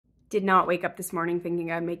did not wake up this morning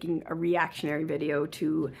thinking I'm making a reactionary video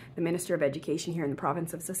to the Minister of Education here in the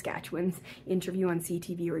province of Saskatchewan's interview on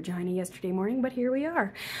CTV Regina yesterday morning, but here we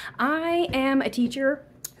are. I am a teacher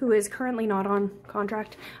who is currently not on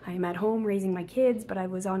contract. I am at home raising my kids, but I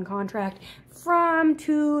was on contract from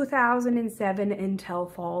 2007 until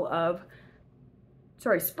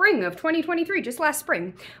spring of 2023, just last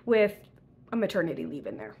spring, with a maternity leave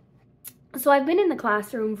in there. So I've been in the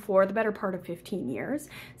classroom for the better part of 15 years,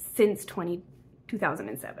 since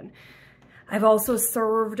 2007. I've also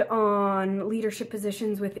served on leadership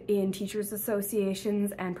positions within teachers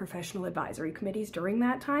associations and professional advisory committees during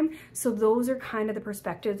that time. So those are kind of the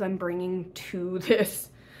perspectives I'm bringing to this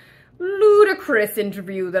ludicrous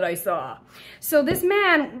interview that I saw. So this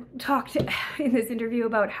man talked in this interview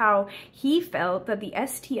about how he felt that the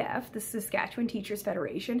STF, the Saskatchewan Teachers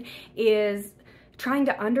Federation, is trying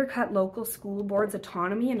to undercut local school boards'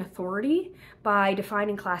 autonomy and authority by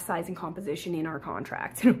defining class size and composition in our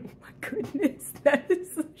contracts. Oh my goodness, that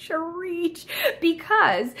is such a reach.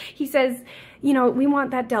 Because he says, you know, we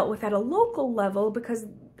want that dealt with at a local level because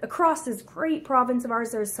across this great province of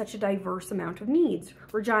ours, there's such a diverse amount of needs.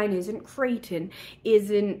 Regina isn't Creighton,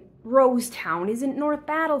 isn't Rosetown, isn't North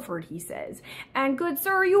Battleford, he says. And good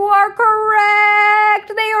sir, you are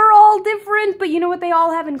correct. They are all different, but you know what they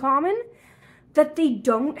all have in common? That they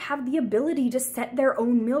don't have the ability to set their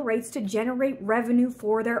own mill rates to generate revenue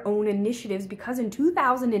for their own initiatives, because in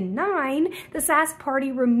 2009, the Sask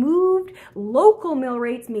party removed local mill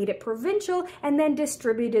rates, made it provincial, and then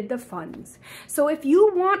distributed the funds. So if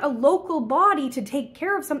you want a local body to take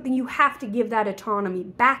care of something, you have to give that autonomy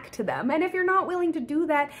back to them. And if you're not willing to do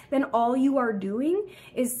that, then all you are doing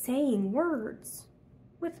is saying words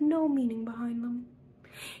with no meaning behind them.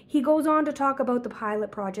 He goes on to talk about the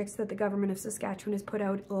pilot projects that the government of Saskatchewan has put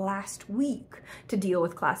out last week to deal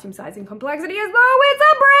with classroom size and complexity as though it's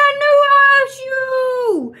a brand new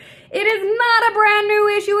issue. It is not a brand new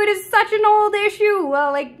issue. It is such an old issue.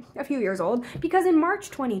 Well, like a few years old, because in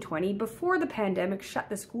March 2020, before the pandemic shut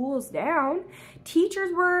the schools down,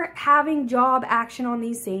 teachers were having job action on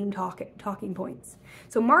these same talking points.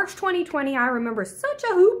 So March 2020, I remember such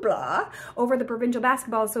a hoopla over the Provincial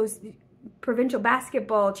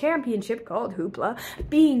Basketball Championship, called Hoopla,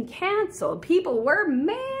 being canceled. People were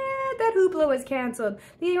mad that Hoopla was canceled.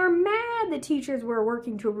 They were mad that teachers were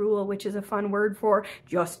working to rule, which is a fun word for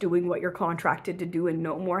just doing what you're contracted to do and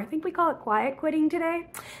no more. I think we call it quiet quitting today.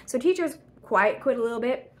 So teachers quiet quit a little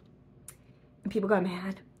bit and people got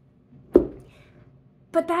mad.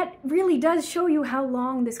 But that really does show you how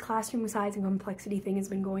long this classroom size and complexity thing has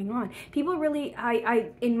been going on. People really,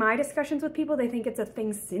 in my discussions with people, they think it's a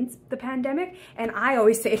thing since the pandemic. And I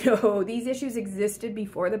always say, no, these issues existed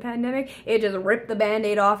before the pandemic. It just ripped the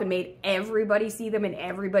Band-Aid off and made everybody see them and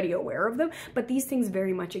everybody aware of them. But these things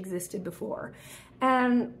very much existed before.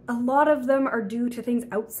 And a lot of them are due to things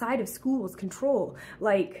outside of school's control,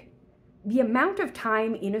 like the amount of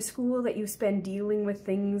time in a school that you spend dealing with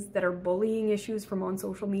things that are bullying issues from on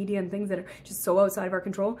social media and things that are just so outside of our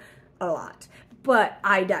control, a lot. But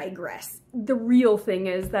I digress. The real thing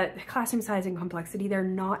is that classroom size and complexity, they're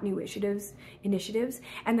not new initiatives.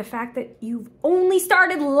 And the fact that you've only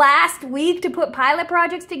started last week to put pilot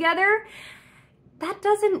projects together, that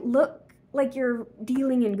doesn't look like you're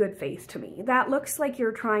dealing in good faith to me. That looks like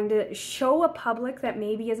you're trying to show a public that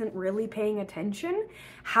maybe isn't really paying attention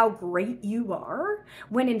how great you are,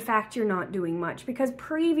 when in fact you're not doing much. Because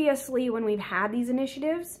previously, when we've had these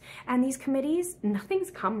initiatives and these committees,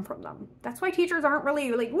 nothing's come from them. That's why teachers aren't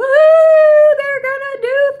really like, woohoo, they're gonna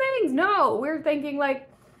do things. No, we're thinking like,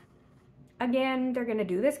 again, they're gonna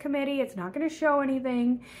do this committee, it's not gonna show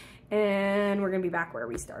anything, and we're gonna be back where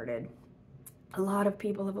we started. A lot of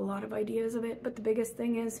people have a lot of ideas of it, but the biggest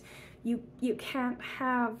thing is you can't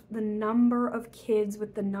have the number of kids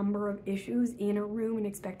with the number of issues in a room and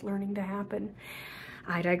expect learning to happen.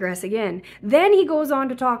 I digress again. Then he goes on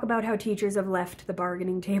to talk about how teachers have left the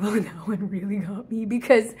bargaining table, and that one really got me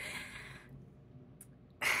because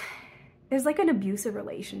there's like an abusive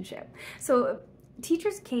relationship. So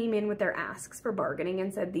teachers came in with their asks for bargaining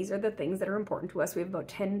and said, these are the things that are important to us. We have about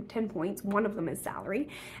 10 points. One of them is salary.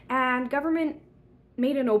 And government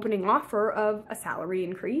made an opening offer of a salary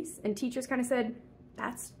increase. And teachers kind of said,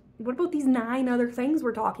 what about these 9 other things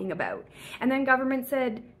we're talking about? And then government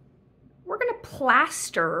said, we're going to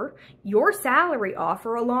plaster your salary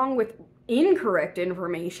offer along with incorrect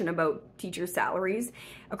information about teachers' salaries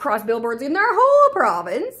across billboards in their whole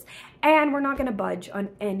province, and we're not going to budge on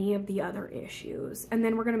any of the other issues. And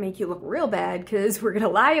then we're going to make you look real bad because we're going to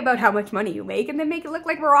lie about how much money you make and then make it look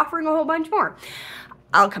like we're offering a whole bunch more.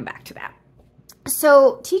 I'll come back to that.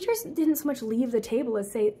 So teachers didn't so much leave the table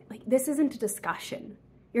as say, like, this isn't a discussion.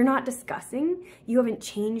 You're not discussing. You haven't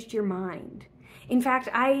changed your mind. In fact,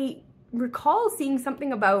 I recall seeing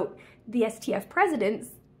something about the STF presidents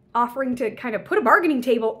offering to kind of put a bargaining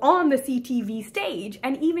table on the CTV stage.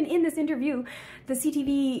 And even in this interview, the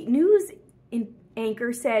CTV news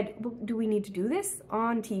anchor said, well, do we need to do this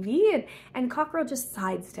on TV? And Cockrill just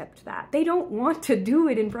sidestepped that. They don't want to do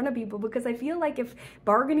it in front of people, because I feel like if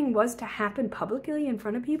bargaining was to happen publicly in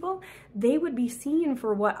front of people, they would be seen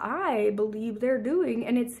for what I believe they're doing.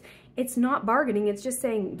 And it's not bargaining. It's just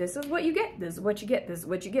saying, this is what you get. This is what you get. This is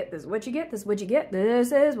what you get. This is what you get. This is what you get.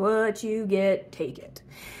 This is what you get. Take it.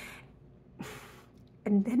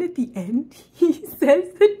 And then at the end, he says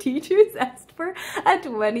the teachers asked for a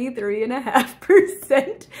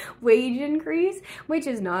 23.5% wage increase, which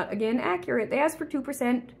is not, again, accurate. They asked for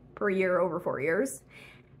 2% per year over 4 years,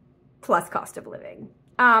 plus cost of living.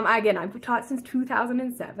 Again, I've taught since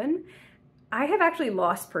 2007. I have actually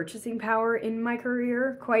lost purchasing power in my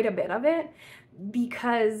career, quite a bit of it,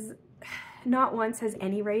 because not once has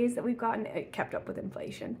any raise that we've gotten kept up with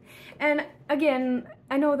inflation. And again,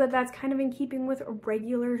 I know that that's kind of in keeping with a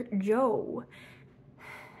regular Joe,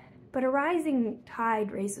 but a rising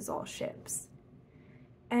tide raises all ships.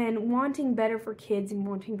 And wanting better for kids and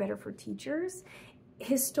wanting better for teachers,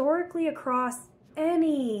 historically across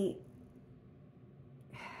any,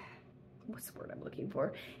 what's the word I'm looking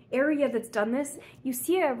for, area that's done this, you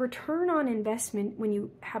see a return on investment when you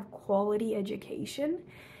have quality education.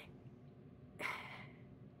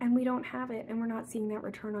 And we don't have it, and we're not seeing that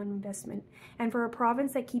return on investment. And for a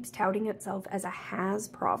province that keeps touting itself as a has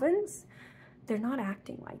province, they're not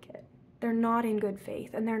acting like it. They're not in good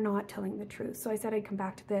faith, and they're not telling the truth. So I said I'd come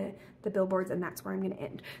back to the billboards, and that's where I'm going to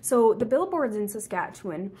end. So the billboards in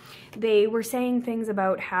Saskatchewan, they were saying things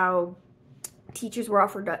about how teachers were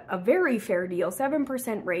offered a very fair deal,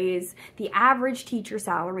 7% raise. The average teacher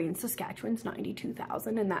salary in Saskatchewan's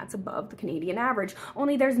 $92,000, and that's above the Canadian average.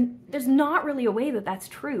 Only there's not really a way that that's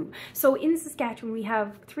true. So in Saskatchewan, we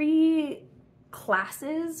have 3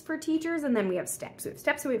 classes for teachers, and then we have steps. So we have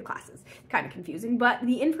steps and we have classes. Kind of confusing, but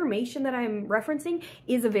the information that I'm referencing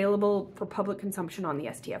is available for public consumption on the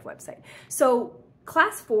STF website. So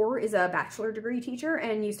Class 4 is a bachelor degree teacher,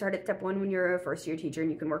 and you start at step 1 when you're a first year teacher,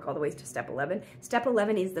 and you can work all the way to step 11. Step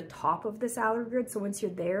 11 is the top of the salary grid, so once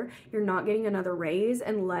you're there, you're not getting another raise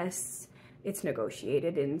unless it's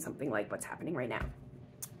negotiated in something like what's happening right now.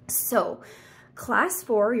 So Class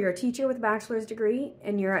 4, you're a teacher with a bachelor's degree,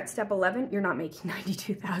 and you're at step 11, you're not making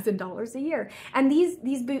 $92,000 a year. And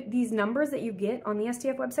these numbers that you get on the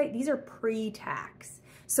STF website, these are pre-tax.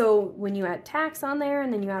 So when you add tax on there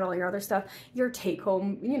and then you add all your other stuff, your take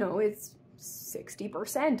home, you know, it's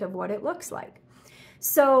 60% of what it looks like.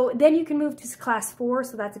 So then you can move to class 4.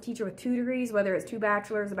 So that's a teacher with 2 degrees, whether it's 2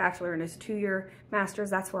 bachelors, a bachelor and a 2-year master's.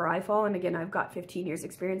 That's where I fall. And again, I've got 15 years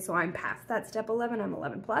experience, so I'm past that step 11. I'm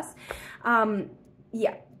 11 plus.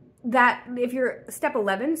 Yeah. That if you're step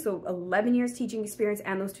 11, so 11 years teaching experience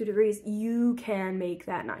and those 2 degrees, you can make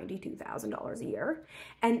that $92,000 a year.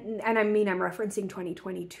 And I mean, I'm referencing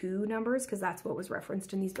 2022 numbers because that's what was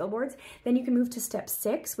referenced in these billboards. Then you can move to step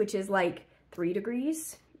 6, which is like 3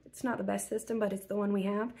 degrees. It's not the best system, but it's the one we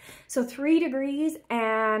have. So 3 degrees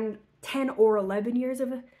and 10 or 11 years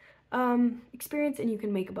of experience, and you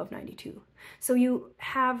can make above 92. So you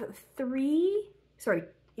have 3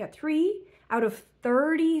 out of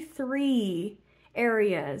 33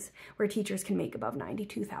 areas where teachers can make above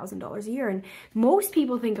 $92,000 a year. And most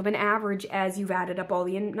people think of an average as you've added up all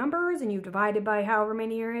the numbers and you've divided by however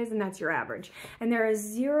many areas, and that's your average. And there is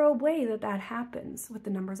 0 way that that happens with the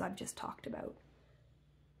numbers I've just talked about.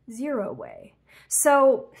 0 way.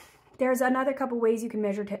 So there's another couple ways you can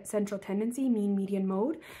measure central tendency, mean, median,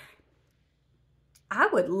 mode. I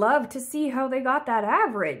would love to see how they got that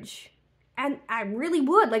average. And I really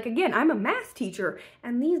would. Like, again, I'm a math teacher,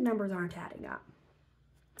 and these numbers aren't adding up.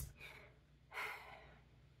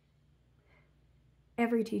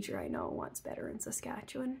 Every teacher I know wants better in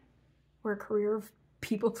Saskatchewan. We're a career of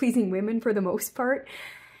people-pleasing women for the most part.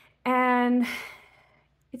 And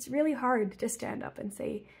it's really hard to stand up and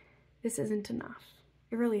say, this isn't enough.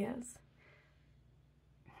 It really is.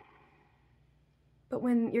 But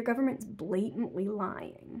when your government's blatantly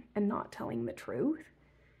lying and not telling the truth,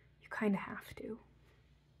 you kind of have to.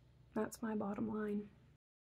 That's my bottom line.